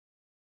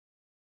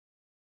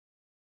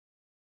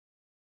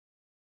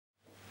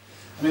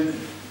I mean,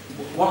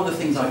 one of the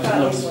things I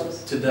just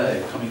noticed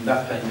today,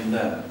 that painting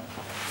there,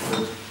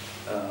 that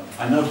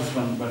I noticed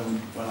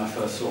when I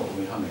first saw it,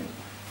 when we hung it,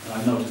 and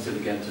I noticed it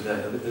again today,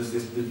 there's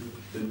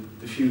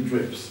the few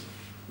drips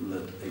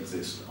that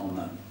exist on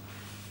that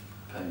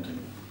painting.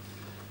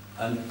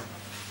 And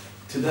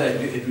today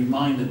it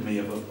reminded me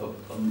of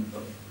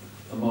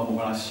a moment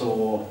when I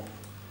saw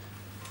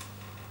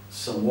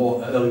some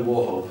early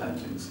Warhol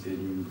paintings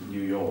in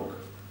New York.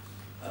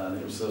 And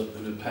it was a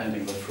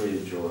painting of a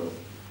fridge or a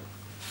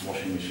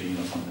washing machine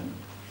or something.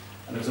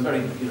 And it was a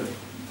very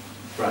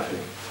graphic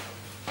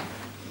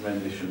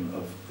rendition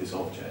of this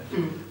object.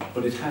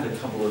 But it had a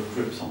couple of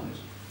drips on it.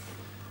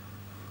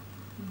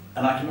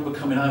 And I can remember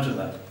coming out of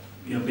that,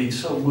 being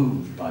so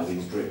moved by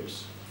these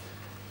drips,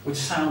 which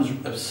sounds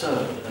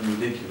absurd and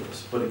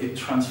ridiculous, but it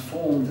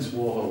transformed this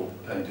Warhol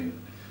painting,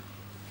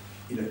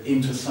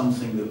 into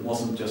something that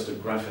wasn't just a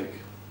graphic.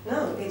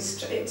 No, it's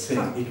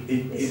thing.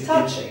 It's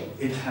touching.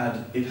 It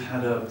had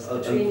a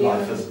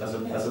life as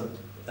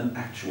an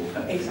actual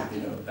painting.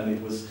 Exactly.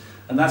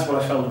 And that's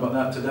what I felt about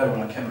that today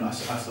when I came and I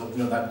thought,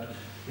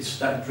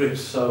 that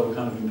drip's so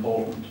kind of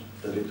important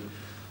that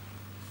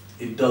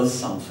it does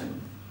something.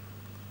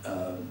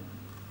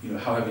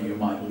 However you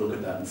might look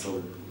at that and sort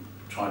of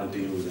try to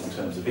deal with it in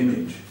terms of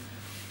image,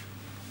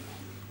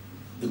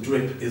 the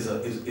drip is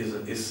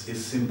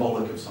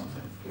symbolic of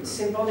something. It's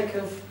symbolic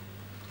of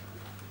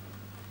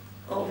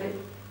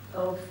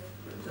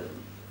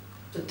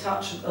the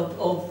touch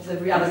of the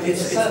reality of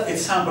the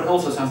surface. But it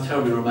also sounds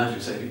terribly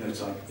romantic. So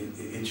it's like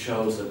it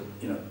shows that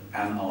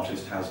an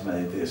artist has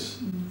made this.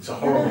 It's a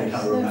horribly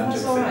kind of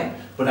romantic thing. Right.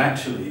 But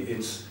actually,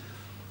 it's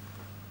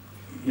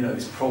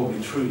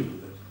probably true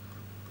that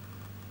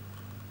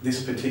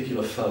this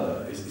particular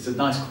fur is a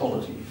nice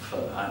quality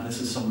fur, and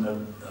this is I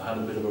had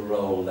a bit of a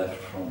roll left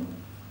from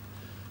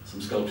some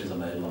sculptures I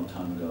made a long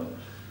time ago.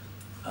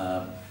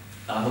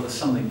 And I thought there's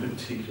something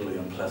particularly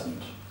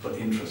unpleasant but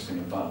interesting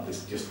about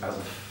this, just as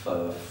a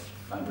fur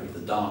fabric,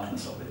 the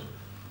darkness of it,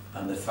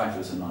 and the fact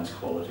that it's a nice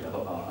quality. I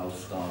thought I'll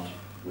start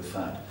with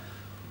that.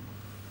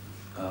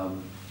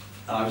 And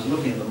I was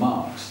looking at the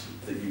marks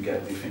that you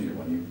get with your finger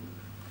when you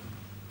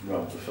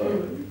rub the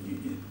fur.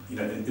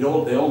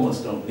 They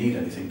almost don't need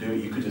anything, do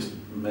you? You could just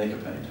make a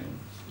painting,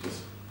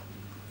 just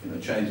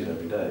change it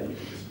every day. You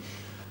could just,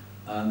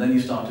 and then you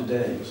start to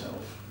dare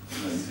yourself.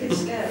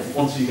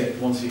 Once you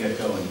get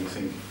going, you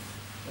think,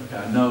 okay,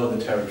 I know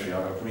the territory.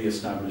 I've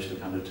re-established a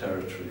kind of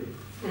territory.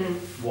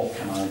 What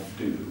can I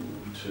do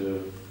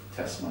to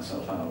test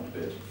myself out a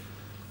bit?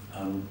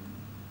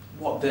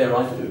 What dare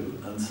I do?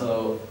 And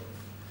so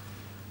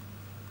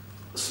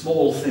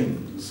small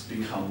things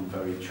become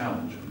very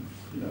challenging.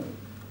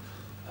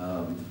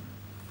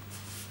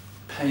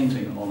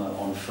 Painting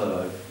on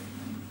fur,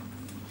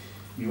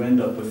 you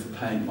end up with the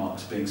paint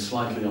marks being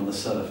slightly on the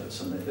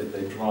surface, and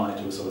they dry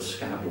to a sort of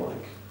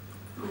scab-like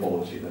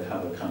quality. They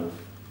have a kind of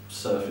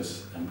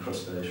surface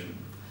encrustation.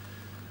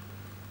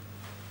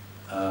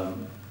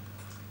 And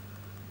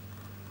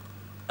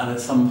at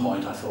some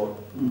point I thought,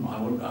 I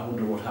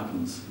wonder what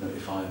happens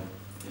if I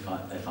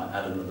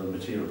add another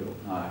material.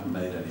 I haven't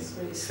made any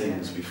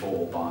things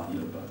before by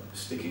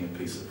sticking a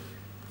piece of,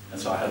 and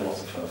so I had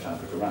lots of fur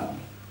fabric around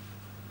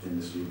in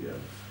the studio.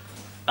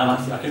 And I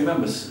can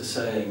remember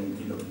saying,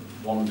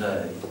 one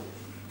day,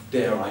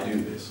 dare I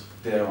do this?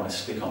 Dare I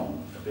stick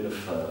on a bit of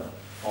fur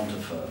onto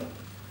fur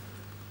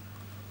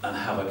and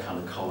have a kind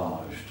of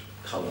collaged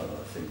colour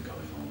thing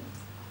going on?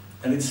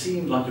 And it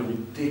seemed like a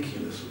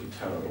ridiculously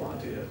terrible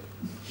idea,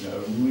 a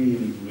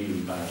really,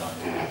 really bad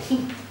idea,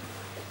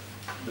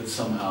 that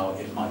somehow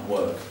it might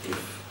work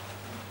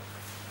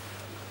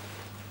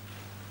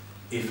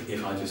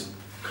if I just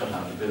cut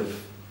out a bit of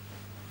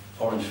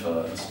orange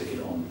fur and stick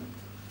it on.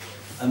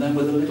 And then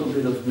with a little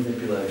bit of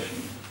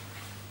manipulation.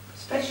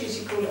 Especially as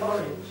you call it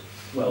orange.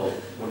 Well,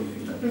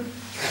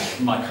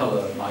 my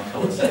colour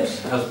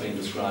sense has been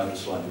described as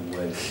slightly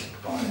weighted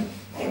by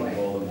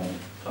more than one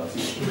person.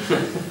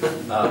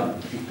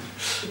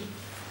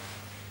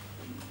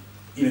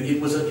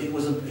 It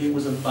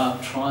was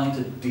about trying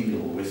to deal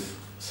with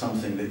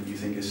something that you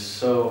think is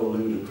so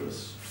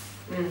ludicrous,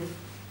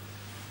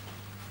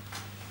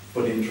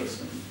 but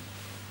interesting.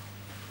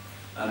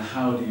 And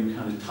how do you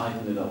kind of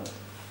tighten it up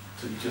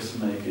to just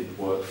make it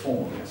work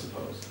formally, I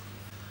suppose.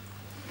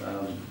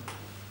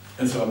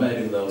 And so I made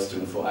it those two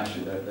and thought,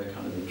 actually, they're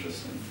kind of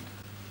interesting.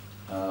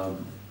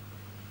 And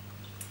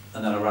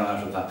then I ran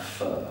out of that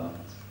fur.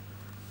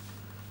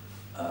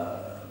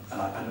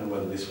 And I don't know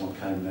whether this one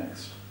came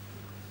next.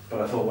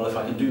 But I thought, well, if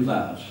I can do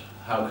that,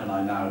 how can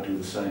I now do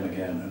the same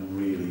again and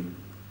really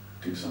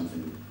do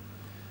something,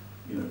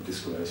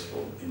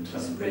 disgraceful in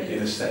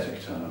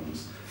aesthetic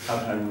terms? How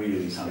can I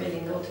really kind of... It's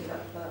really naughty,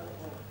 that.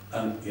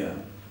 And yeah.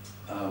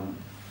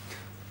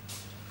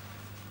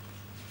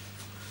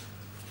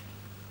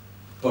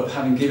 But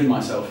having given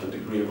myself a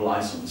degree of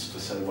license to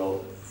say,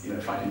 well,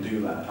 if I can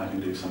do that, I can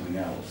do something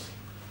else.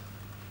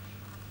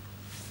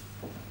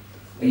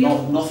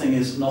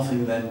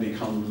 Nothing then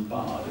becomes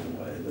barred in a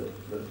way that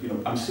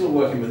I'm still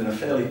working within a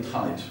fairly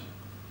tight,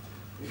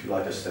 if if you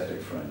like,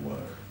 aesthetic framework.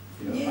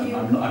 You know, Yeah,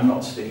 I'm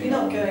not sticking You're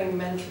not on going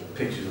mental.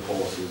 pictures of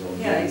horses or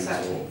Yeah, birds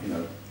exactly. or, you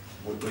know,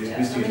 we're Yeah,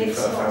 just I mean, using it's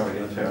fur not- fabric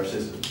and a pair of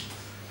scissors.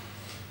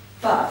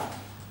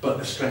 But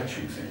A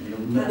stretching thing,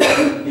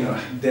 you know,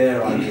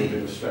 dare I do a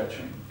bit of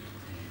stretching?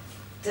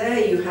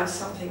 there you have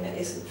something that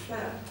isn't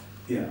flat.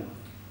 Yeah.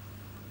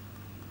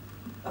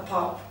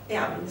 Apart,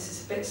 yeah, I mean, this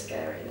is a bit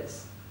scary,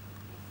 this.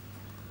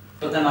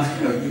 But then,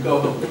 you know, you go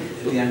up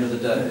at the end of the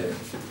day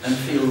and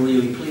feel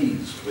really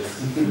pleased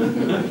with,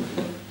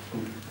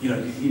 you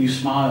know, you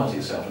smile to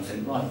yourself and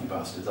think, right, you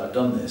bastards, I've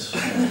done this.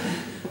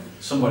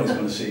 Somebody's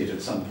going to see it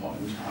at some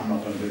point. I'm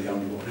not going to be the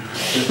only one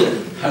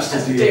who has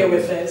to Deal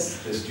with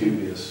this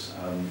dubious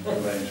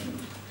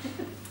arrangement.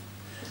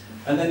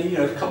 And then, you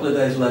know, a couple of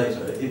days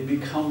later, it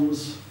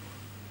becomes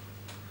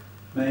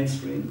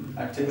mainstream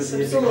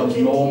activity. It becomes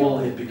normal.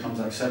 It becomes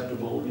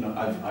acceptable. You know,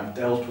 I've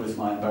dealt with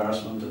my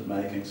embarrassment at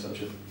making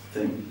such a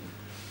thing,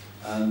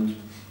 and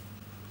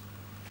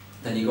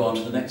then you go on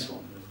to the next one.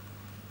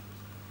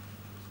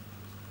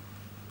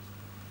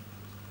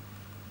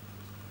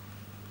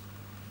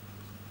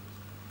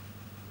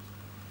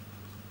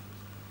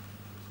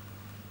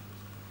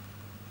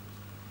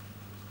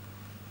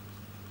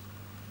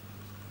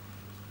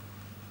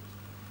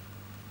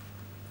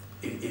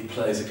 It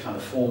plays a kind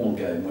of formal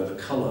game where the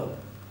colour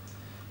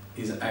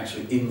is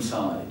actually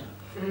inside.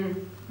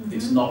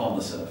 It's not on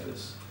the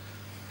surface.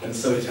 And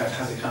so it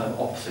has a kind of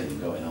op thing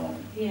going on.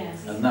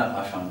 Yes. And that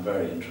I found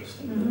very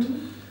interesting. That,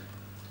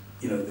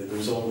 you know, it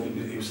was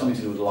something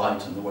to do with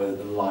light and the way that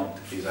the light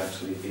is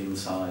actually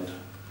inside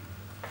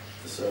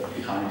the surface,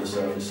 behind the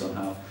surface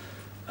somehow.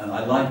 And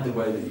I like the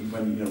way that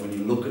when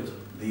you look at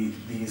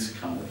these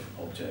kind of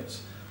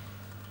objects,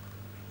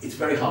 it's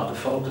very hard to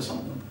focus on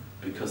them,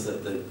 because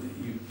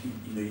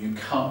you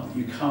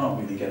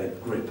can't really get a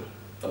grip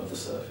of the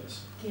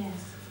surface.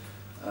 Yes.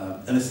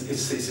 And it's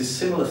a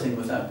similar thing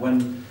with that.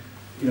 When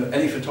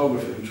any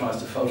photographer who tries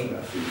to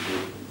photograph these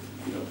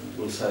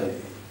will say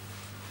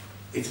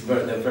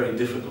they're very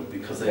difficult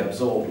because they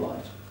absorb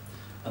light,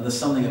 and there's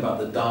something about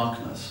the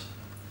darkness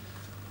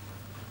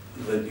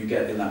that you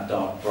get in that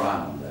dark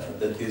brown there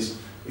that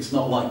it's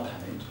not like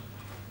paint,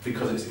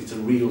 because it's a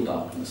real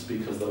darkness,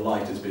 because the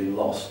light is being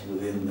lost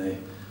within the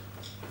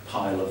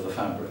pile of the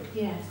fabric.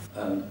 Yes.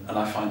 And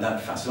I find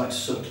that fascinating. Like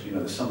soot,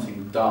 there's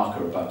something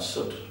darker about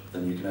soot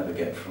than you can ever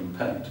get from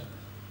paint.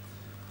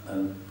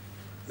 And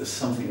there's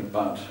something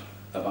about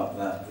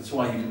that. That's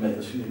why you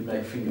can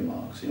make finger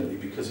marks,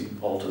 because you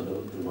alter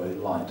the way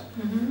light.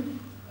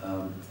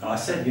 And I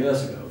said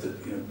years ago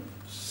that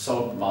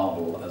solid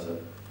marble as an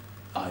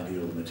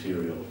ideal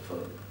material for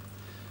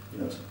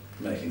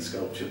making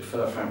sculpture,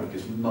 fur fabric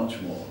is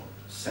much more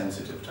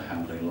sensitive to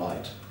handling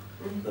light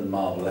than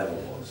marble ever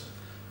was.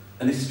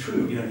 And it's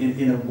true,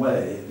 in a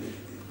way,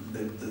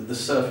 the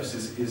surface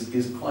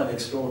is quite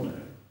extraordinary.